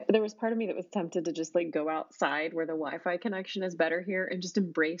There was part of me that was tempted to just like go outside where the Wi-Fi connection is better here and just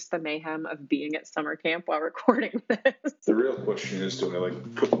embrace the mayhem of being at summer camp while recording this. The real question is, do I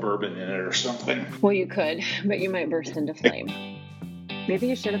like put bourbon in it or something? Well, you could, but you might burst into flame. Maybe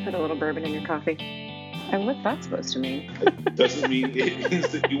you should have put a little bourbon in your coffee. And what's that supposed to mean? It doesn't mean it means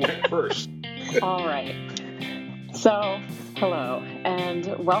that you went first. All right. So, hello,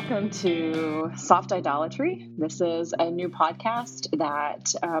 and welcome to Soft Idolatry. This is a new podcast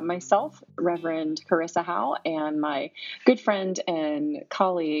that myself, Reverend Carissa Howe, and my good friend and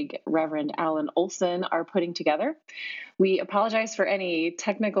colleague, Reverend Alan Olson, are putting together. We apologize for any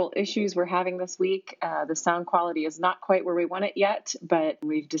technical issues we're having this week. The sound quality is not quite where we want it yet, but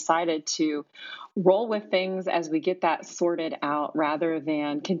we've decided to roll with things as we get that sorted out rather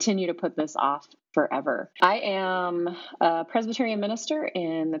than continue to put this off forever. I am a Presbyterian minister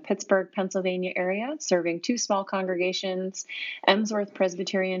in the Pittsburgh, Pennsylvania area, serving two small congregations, Emsworth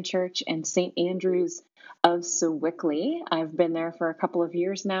Presbyterian Church and St. Andrew's of Sewickley. I've been there for a couple of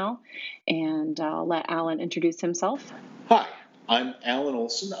years now, and I'll let Alan introduce himself. Hi, I'm Alan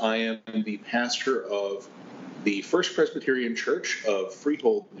Olson. I am the pastor of the First Presbyterian Church of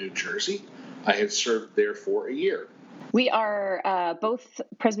Freehold, New Jersey. I have served there for a year. We are both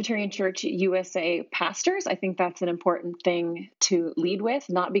Presbyterian Church USA pastors. I think that's an important thing to lead with,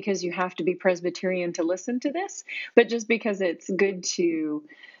 not because you have to be Presbyterian to listen to this, but just because it's good to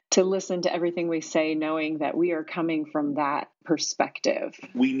listen to everything we say, knowing that we are coming from that perspective.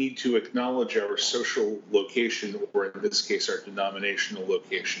 We need to acknowledge our social location, or in this case, our denominational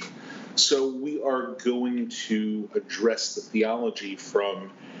location. So we are going to address the theology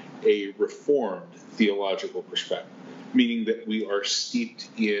from a Reformed theological perspective, meaning that we are steeped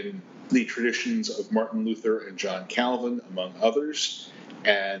in the traditions of Martin Luther and John Calvin, among others,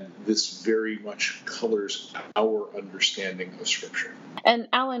 and this very much colors our understanding of Scripture. And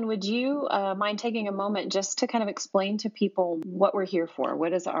Alan, would you mind taking a moment just to kind of explain to people what we're here for?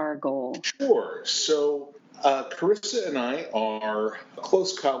 What is our goal? Sure. So Carissa and I are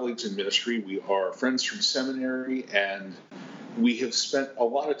close colleagues in ministry. We are friends from seminary, and we have spent a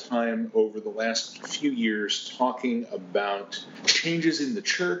lot of time over the last few years talking about changes in the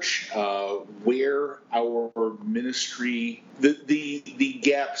church, where our ministry, the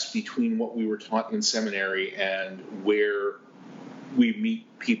gaps between what we were taught in seminary and where we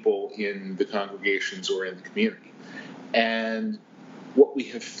meet people in the congregations or in the community. And what we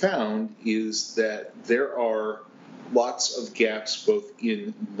have found is that there are lots of gaps both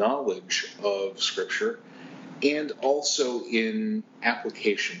in knowledge of Scripture and also in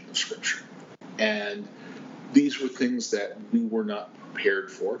application of Scripture. And these were things that we were not prepared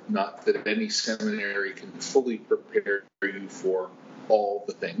for. Not that any seminary can fully prepare you for all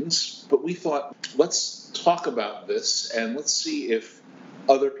the things. But we thought, let's talk about this and let's see if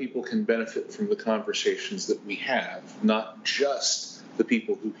other people can benefit from the conversations that we have, not just the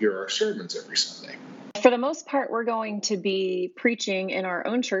people who hear our sermons every Sunday. For the most part, we're going to be preaching in our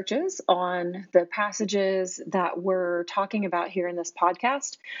own churches on the passages that we're talking about here in this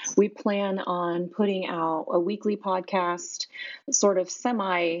podcast. We plan on putting out a weekly podcast, sort of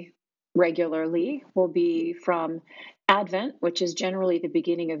semi-regularly. Will be from Advent, which is generally the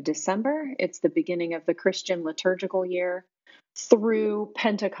beginning of December. It's the beginning of the Christian liturgical year, through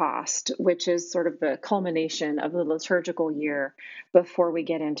Pentecost, which is sort of the culmination of the liturgical year before we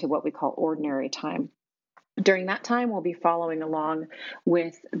get into what we call ordinary time. During that time, we'll be following along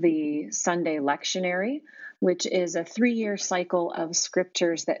with the Sunday lectionary, which is a 3-year cycle of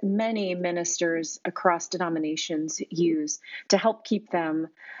scriptures that many ministers across denominations use to help keep them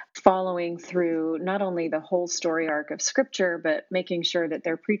following through not only the whole story arc of Scripture, but making sure that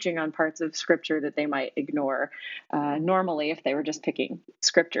they're preaching on parts of Scripture that they might ignore normally if they were just picking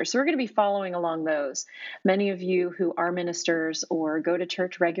Scripture. So we're going to be following along those. Many of you who are ministers or go to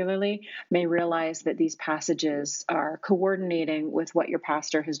church regularly may realize that these passages are coordinating with what your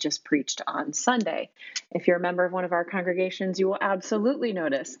pastor has just preached on Sunday. If you're a member of one of our congregations, you will absolutely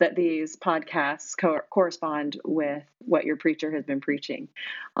notice that these podcasts correspond with what your preacher has been preaching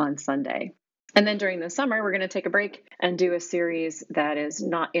on Sunday. And then during the summer, we're going to take a break and do a series that is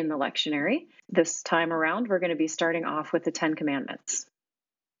not in the lectionary. This time around, we're going to be starting off with the 10 Commandments.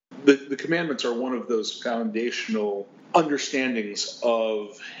 The commandments are one of those foundational understandings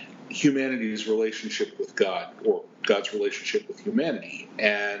of humanity's relationship with God, or God's relationship with humanity.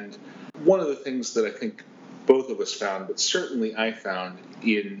 And one of the things that I think both of us found, but certainly I found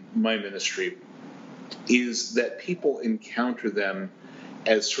in my ministry, is that people encounter them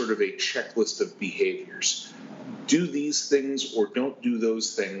as sort of a checklist of behaviors. Do these things or don't do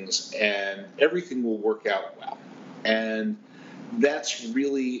those things, and everything will work out well. And that's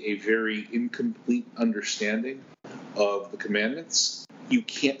really a very incomplete understanding of the commandments. You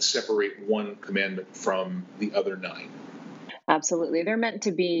can't separate one commandment from the other 9. Absolutely. They're meant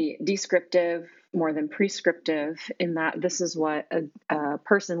to be descriptive more than prescriptive, in that this is what a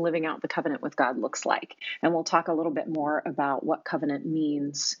person living out the covenant with God looks like. And we'll talk a little bit more about what covenant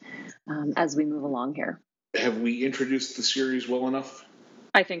means as we move along here. Have we introduced the series well enough?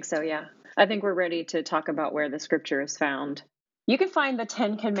 I think so, yeah. I think we're ready to talk about where the scripture is found. You can find the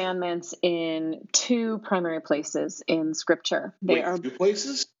 10 Commandments in 2 primary places in scripture. Wait, 2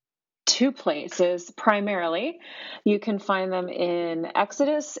 places? 2 places primarily. You can find them in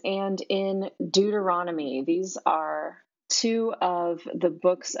Exodus and in Deuteronomy. These are 2 of the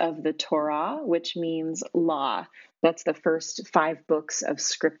books of the Torah, which means law. That's the first 5 books of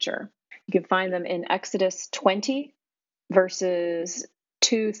scripture. You can find them in Exodus 20, verses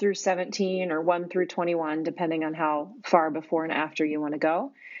 2 through 17 or 1 through 21, depending on how far before and after you want to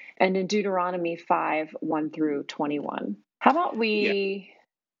go. And in Deuteronomy 5, 1 through 21. How about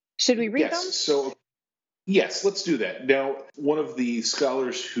should we read them? So, yes, let's do that. Now, one of the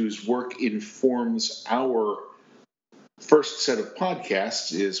scholars whose work informs our first set of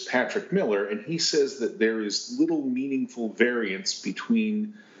podcasts is Patrick Miller, and he says that there is little meaningful variance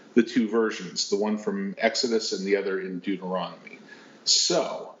between the 2 versions, the one from Exodus and the other in Deuteronomy.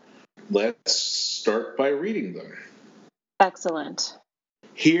 So, let's start by reading them. Excellent.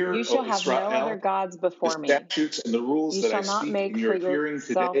 Hear, you shall have no other gods before me. The statutes and the rules that I speak in your hearing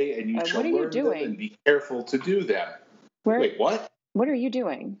today, and you shall learn them and be careful to do them. Wait, what? What are you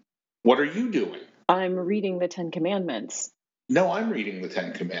doing? What are you doing? I'm reading the 10 Commandments. No, I'm reading the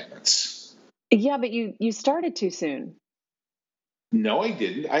 10 Commandments. Yeah, but you started too soon. No, I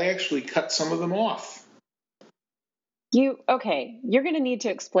didn't. I actually cut some of them off. Okay, you're going to need to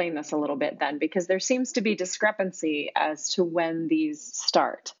explain this a little bit then, because there seems to be discrepancy as to when these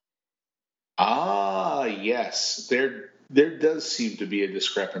start. Ah, yes. There does seem to be a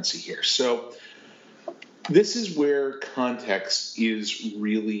discrepancy here. So this is where context is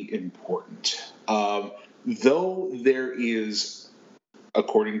really important. Though there is,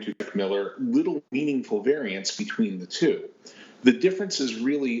 according to Miller, little meaningful variance between the 2, the differences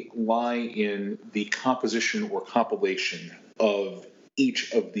really lie in the composition or compilation of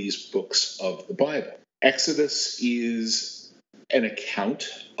each of these books of the Bible. Exodus is an account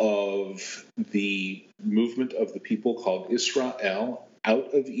of the movement of the people called Israel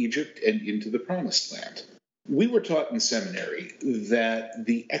out of Egypt and into the Promised Land. We were taught in seminary that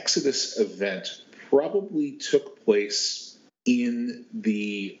the Exodus event probably took place in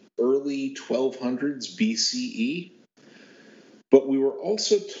the early 1200s BCE. But we were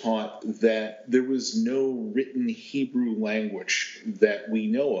also taught that there was no written Hebrew language that we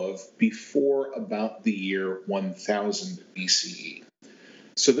know of before about the year 1000 BCE.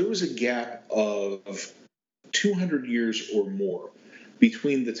 So there was a gap of 200 years or more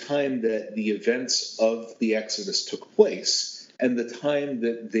between the time that the events of the Exodus took place and the time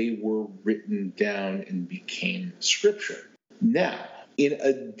that they were written down and became scripture. Now, in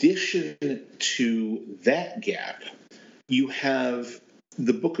addition to that gap, you have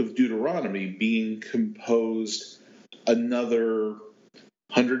the book of Deuteronomy being composed another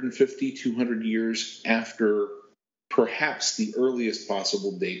 150, 200 years after perhaps the earliest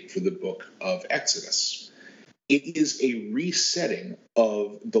possible date for the book of Exodus. It is a resetting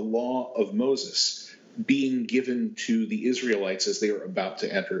of the law of Moses being given to the Israelites as they are about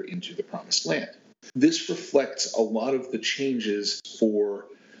to enter into the Promised Land. This reflects a lot of the changes for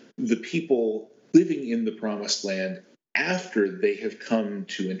the people living in the Promised Land after they have come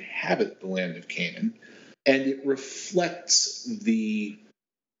to inhabit the land of Canaan, and it reflects the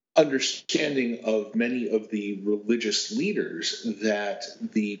understanding of many of the religious leaders that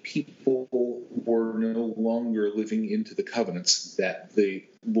the people were no longer living into the covenants that the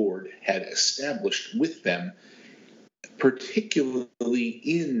Lord had established with them, particularly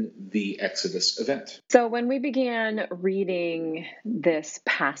in the Exodus event. So when we began reading this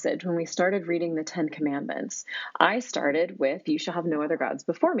passage, when we started reading the 10 Commandments, I started with, you shall have no other gods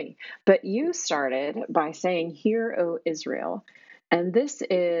before me. But you started by saying, hear, O Israel. And this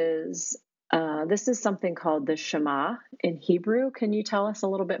is something called the Shema in Hebrew. Can you tell us a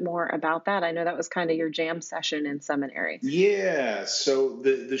little bit more about that? I know that was kind of your jam session in seminary. Yeah, so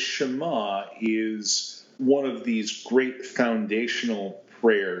the Shema is one of these great foundational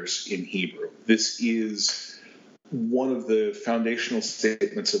prayers in Hebrew. This is one of the foundational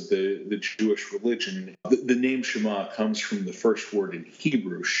statements of the Jewish religion. The name Shema comes from the first word in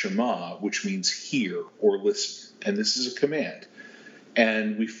Hebrew, Shema, which means hear or listen. And this is a command.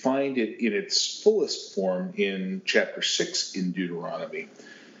 And we find it in its fullest form in chapter 6 in Deuteronomy.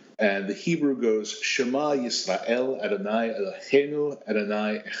 And the Hebrew goes, Shema Yisrael Adonai Eloheinu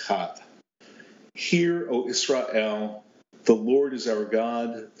Adonai Echad. Hear, O Israel, the Lord is our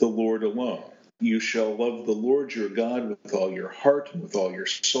God, the Lord alone. You shall love the Lord your God with all your heart and with all your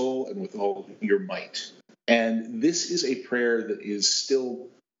soul and with all your might. And this is a prayer that is still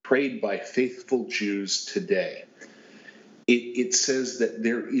prayed by faithful Jews today. It says that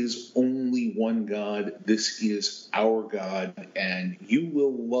there is only one God. This is our God, and you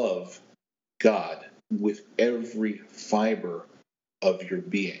will love God with every fiber of your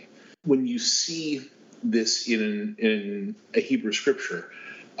being. When you see this in a Hebrew scripture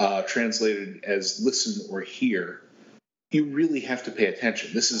translated as listen or hear, you really have to pay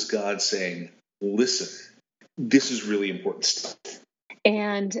attention. This is God saying, listen. This is really important stuff.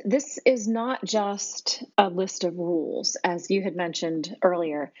 And this is not just a list of rules, as you had mentioned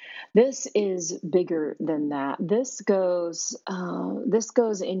earlier. This is bigger than that. This goes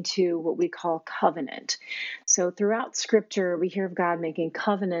into what we call covenant. So throughout Scripture, we hear of God making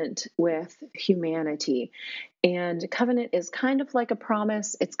covenant with humanity. And covenant is kind of like a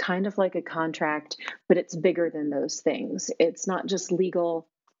promise. It's kind of like a contract, but it's bigger than those things. It's not just legal,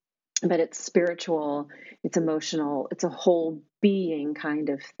 but it's spiritual, it's emotional, it's a whole being kind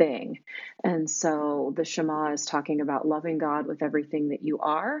of thing. And so the Shema is talking about loving God with everything that you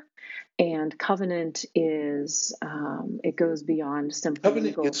are. And covenant is, it goes beyond simply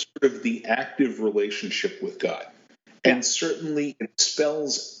covenant legal. Is sort of the active relationship with God. And certainly it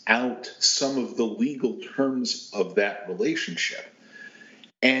spells out some of the legal terms of that relationship.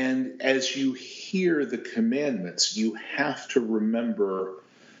 And as you hear the commandments, you have to remember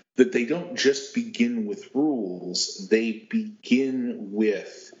that they don't just begin with rules, they begin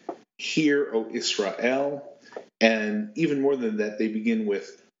with, Hear, O Israel, and even more than that, they begin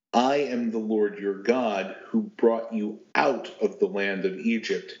with, I am the Lord your God who brought you out of the land of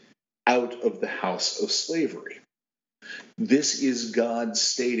Egypt, out of the house of slavery. This is God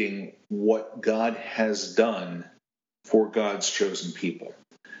stating what God has done for God's chosen people.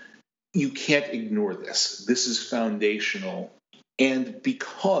 You can't ignore this. This is foundational. And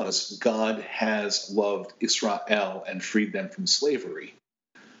because God has loved Israel and freed them from slavery,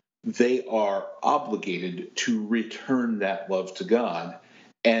 they are obligated to return that love to God.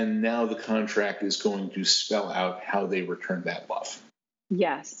 And now the contract is going to spell out how they return that love.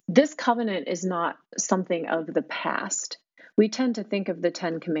 Yes, this covenant is not something of the past. We tend to think of the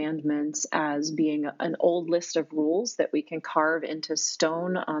Ten Commandments as being an old list of rules that we can carve into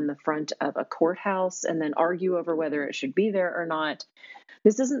stone on the front of a courthouse and then argue over whether it should be there or not.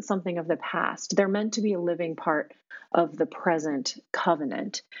 This isn't something of the past. They're meant to be a living part of the present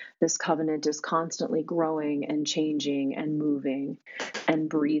covenant. This covenant is constantly growing and changing and moving and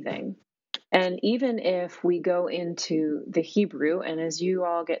breathing. And even if we go into the Hebrew, and as you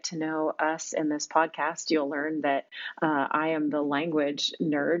all get to know us in this podcast, you'll learn that I am the language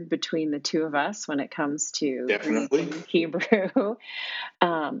nerd between the two of us when it comes to Definitely. Hebrew.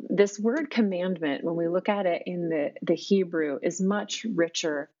 This word commandment, when we look at it in the Hebrew, is much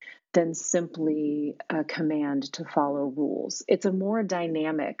richer than simply a command to follow rules. It's a more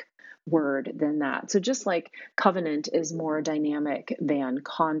dynamic word than that. So just like covenant is more dynamic than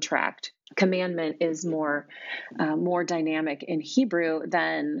contract, commandment is more dynamic in Hebrew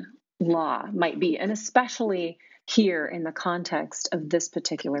than law might be, and especially here in the context of this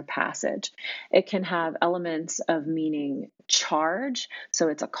particular passage. It can have elements of meaning charge, so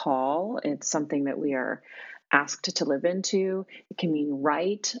it's a call, it's something that we are asked to live into. It can mean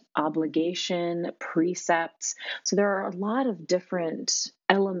right, obligation, precepts. So there are a lot of different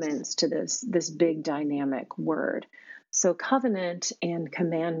elements to this big dynamic word. So covenant and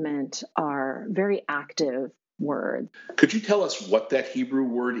commandment are very active words. Could you tell us what that Hebrew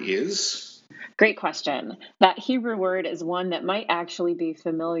word is? Great question. That Hebrew word is one that might actually be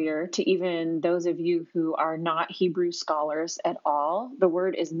familiar to even those of you who are not Hebrew scholars at all. The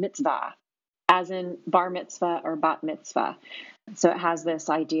word is mitzvah, as in bar mitzvah or bat mitzvah. So it has this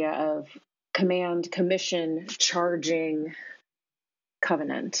idea of command, commission, charging,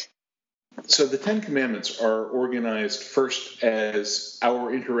 covenant. So the Ten Commandments are organized first as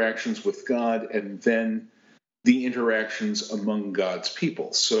our interactions with God and then the interactions among God's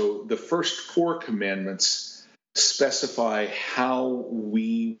people. So the first four commandments specify how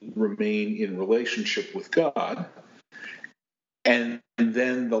we remain in relationship with God. And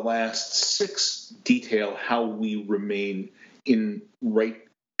then the last six detail how we remain in right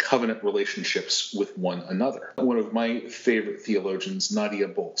covenant relationships with one another. One of my favorite theologians, Nadia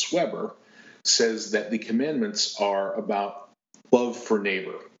Bolz-Weber, says that the commandments are about love for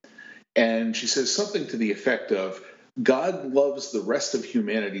neighbor. And she says something to the effect of, God loves the rest of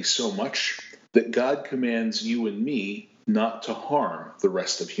humanity so much that God commands you and me not to harm the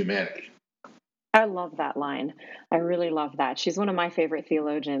rest of humanity. I love that line. I really love that. She's one of my favorite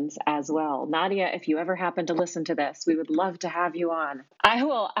theologians as well. Nadia, if you ever happen to listen to this, we would love to have you on. I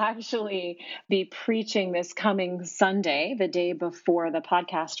will actually be preaching this coming Sunday, the day before the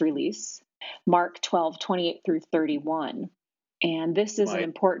podcast release, Mark 12:28 through 31. And this is an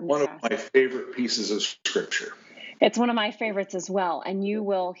important one passage. of my favorite pieces of scripture. It's one of my favorites as well. And you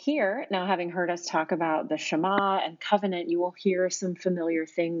will hear, now having heard us talk about the Shema and covenant, you will hear some familiar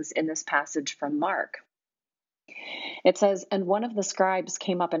things in this passage from Mark. It says, "And one of the scribes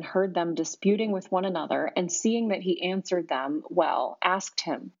came up and heard them disputing with one another, and seeing that he answered them well, asked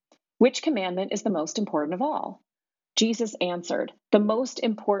him, 'Which commandment is the most important of all?' Jesus answered, 'The most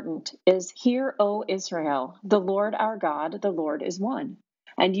important is, Hear, O Israel, the Lord our God, the Lord is one.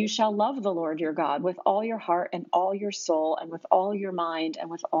 And you shall love the Lord your God with all your heart and all your soul and with all your mind and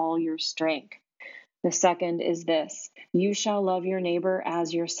with all your strength. The second is this, you shall love your neighbor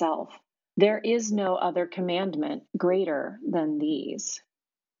as yourself. There is no other commandment greater than these.'"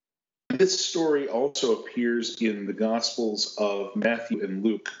 This story also appears in the Gospels of Matthew and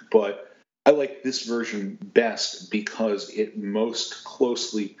Luke, but I like this version best because it most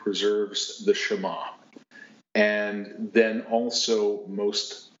closely preserves the Shema. And then also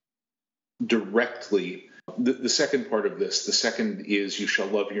most directly, the second part of this, the second is you shall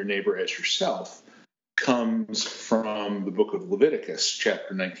love your neighbor as yourself, comes from the book of Leviticus,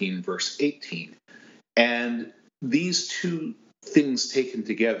 chapter 19, verse 18. And these two things taken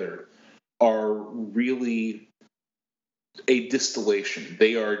together are really a distillation.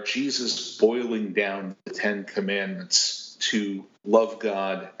 They are Jesus boiling down the Ten Commandments to love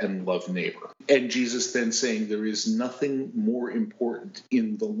God and love neighbor. And Jesus then saying there is nothing more important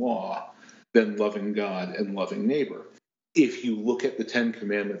in the law than loving God and loving neighbor. If you look at the Ten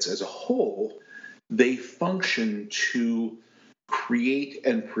Commandments as a whole, they function to create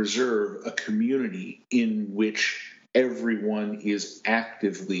and preserve a community in which everyone is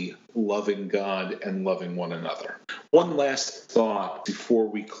actively loving God and loving one another. One last thought before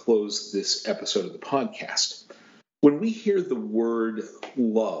we close this episode of the podcast. When we hear the word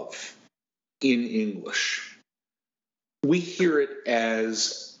love in English, we hear it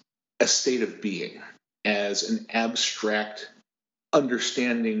as a state of being, as an abstract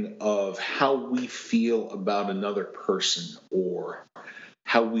understanding of how we feel about another person or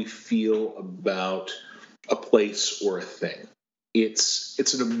how we feel about a place or a thing.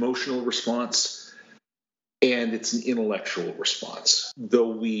 It's an emotional response and it's an intellectual response. Though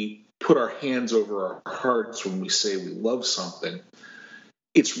we put our hands over our hearts when we say we love something,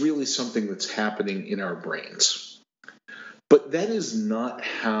 it's really something that's happening in our brains. But that is not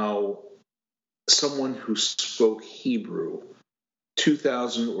how someone who spoke Hebrew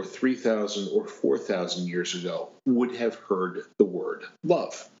 2,000 or 3,000 or 4,000 years ago would have heard the word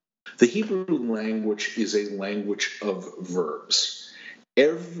love. The Hebrew language is a language of verbs.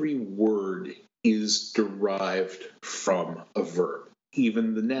 Every word is derived from a verb.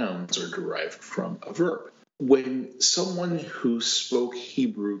 Even the nouns are derived from a verb. When someone who spoke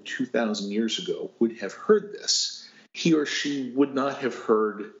Hebrew 2,000 years ago would have heard this, he or she would not have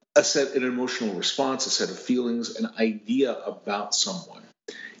heard an emotional response, a set of feelings, an idea about someone.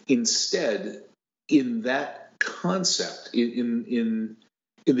 Instead, in that concept, in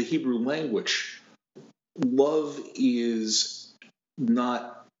the Hebrew language, love is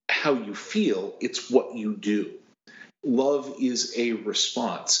not how you feel, it's what you do. Love is a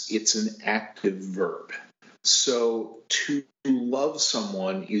response. It's an active verb. So to love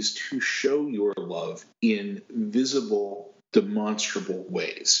someone is to show your love in visible, demonstrable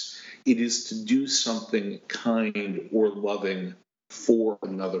ways. It is to do something kind or loving for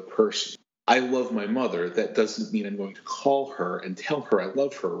another person. I love my mother. That doesn't mean I'm going to call her and tell her I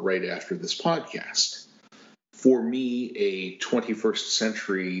love her right after this podcast. For me, a 21st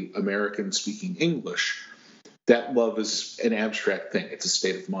century American speaking English, that love is an abstract thing. It's a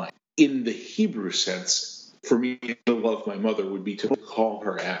state of mind. In the Hebrew sense, for me to love my mother would be to call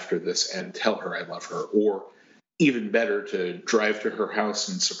her after this and tell her I love her, or even better, to drive to her house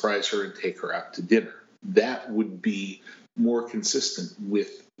and surprise her and take her out to dinner. That would be more consistent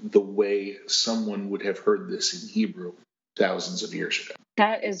with the way someone would have heard this in Hebrew thousands of years ago.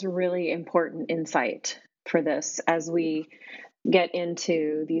 That is really important insight for this as we get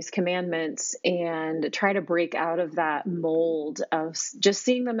into these commandments and try to break out of that mold of just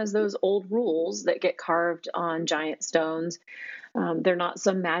seeing them as those old rules that get carved on giant stones. They're not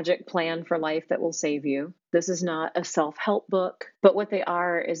some magic plan for life that will save you. This is not a self-help book, but what they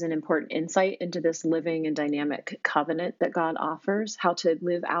are is an important insight into this living and dynamic covenant that God offers, how to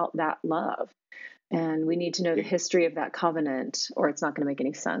live out that love. And we need to know the history of that covenant, or it's not going to make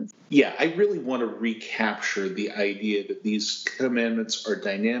any sense. Yeah, I really want to recapture the idea that these commandments are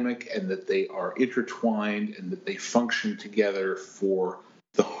dynamic and that they are intertwined and that they function together for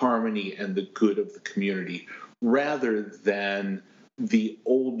the harmony and the good of the community, rather than the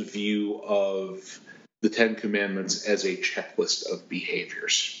old view of the Ten Commandments as a checklist of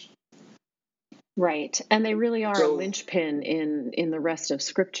behaviors. Right. And they really are a linchpin in the rest of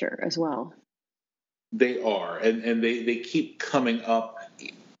Scripture as well. They are, and they keep coming up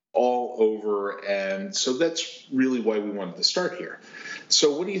all over, and so that's really why we wanted to start here.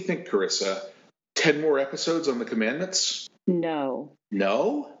 So what do you think, Carissa? 10 more episodes on the commandments? No,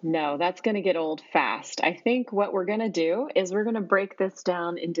 that's going to get old fast. I think what we're going to do is we're going to break this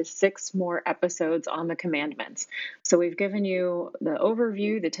down into 6 more episodes on the commandments. So we've given you the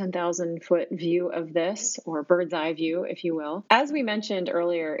overview, the 10,000-foot view of this, or bird's eye view, if you will. As we mentioned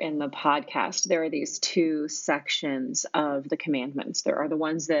earlier in the podcast, there are these 2 sections of the commandments. There are the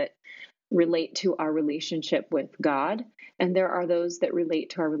ones that relate to our relationship with God, and there are those that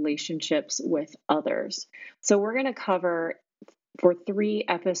relate to our relationships with others. So we're going to cover for 3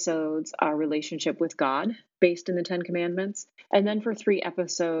 episodes our relationship with God based in the 10 Commandments, and then for 3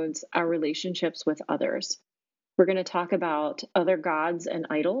 episodes our relationships with others. We're going to talk about other gods and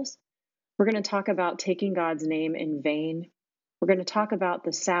idols. We're going to talk about taking God's name in vain. We're going to talk about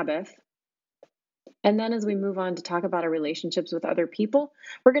the Sabbath. And then as we move on to talk about our relationships with other people,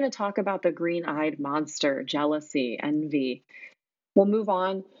 we're going to talk about the green-eyed monster, jealousy, envy. We'll move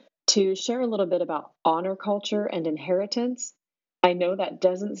on to share a little bit about honor culture and inheritance. I know that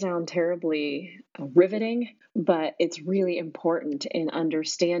doesn't sound terribly riveting, but it's really important in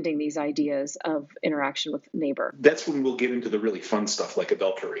understanding these ideas of interaction with neighbor. That's when we'll get into the really fun stuff like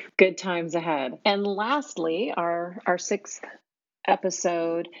adultery. Good times ahead. And lastly, our 6th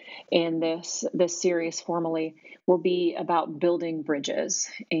episode in this series formally will be about building bridges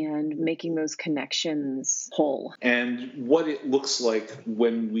and making those connections whole. And what it looks like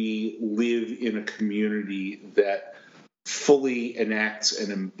when we live in a community that fully enacts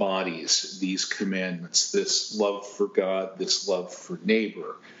and embodies these commandments, this love for God, this love for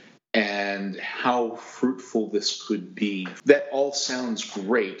neighbor, and how fruitful this could be. That all sounds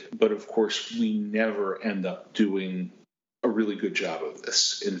great, but of course we never end up doing a really good job of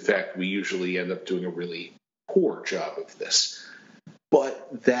this. In fact, we usually end up doing a really poor job of this.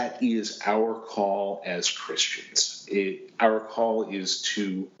 But that is our call as Christians. Our call is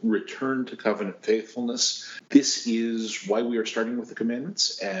to return to covenant faithfulness. This is why we are starting with the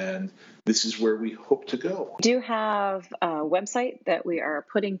commandments, and this is where we hope to go. We do have a website that we are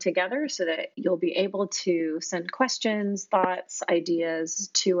putting together so that you'll be able to send questions, thoughts, ideas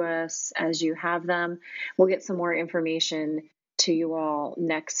to us as you have them. We'll get some more information to you all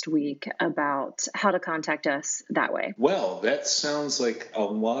next week about how to contact us that way. Well, that sounds like a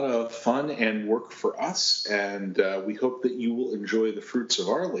lot of fun and work for us, and we hope that you will enjoy the fruits of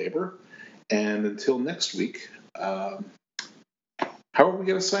our labor. And until next week, how are we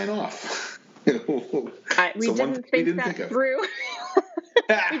going to sign off? We didn't think that through.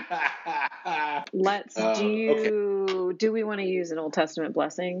 Let's do we want to use an Old Testament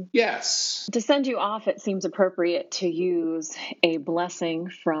blessing? Yes. To send you off, it seems appropriate to use a blessing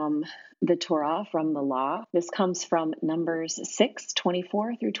from the Torah, from the law. This comes from Numbers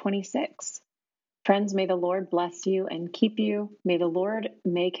 6:24 through 26. Friends, may the Lord bless you and keep you. May the Lord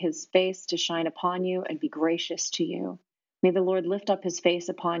make his face to shine upon you and be gracious to you. May the Lord lift up his face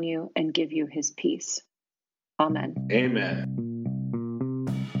upon you and give you his peace. Amen. Amen.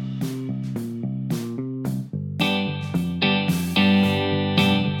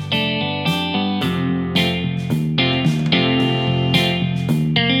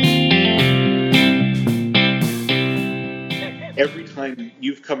 Every time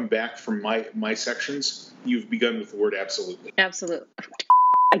you've come back from my sections, you've begun with the word absolutely. Absolutely.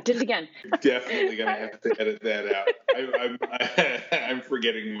 I did it again. You're definitely going to have to edit that out. I'm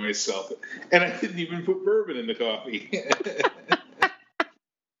forgetting myself. And I didn't even put bourbon in the coffee.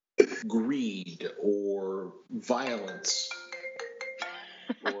 Greed or violence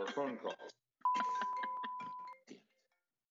or phone calls.